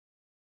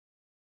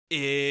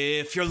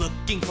If you're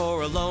looking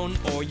for a loan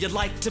or you'd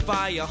like to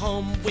buy a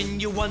home, when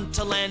you want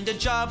to land a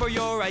job or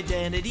your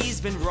identity's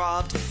been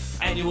robbed,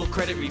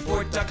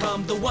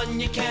 AnnualCreditReport.com, the one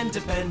you can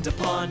depend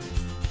upon.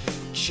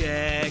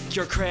 Check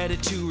your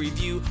credit to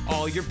review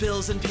all your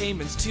bills and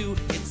payments too.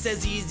 It's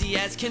as easy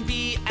as can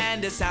be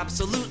and it's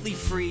absolutely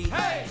free.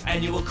 Hey!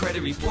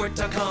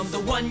 AnnualCreditReport.com,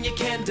 the one you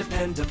can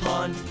depend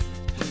upon.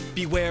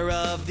 Beware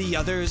of the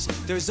others,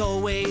 there's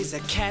always a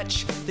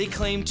catch. They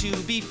claim to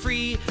be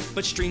free,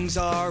 but strings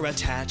are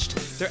attached.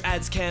 Their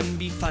ads can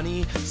be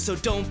funny, so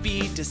don't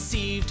be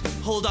deceived.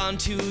 Hold on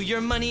to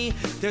your money,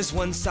 there's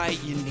one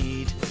site you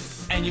need.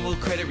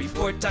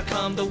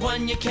 AnnualCreditReport.com, the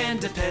one you can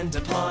depend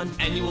upon.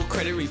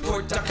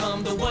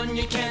 AnnualCreditReport.com, the one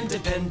you can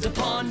depend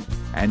upon.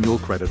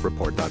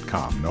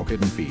 AnnualCreditReport.com, no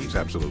hidden fees,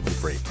 absolutely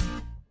free.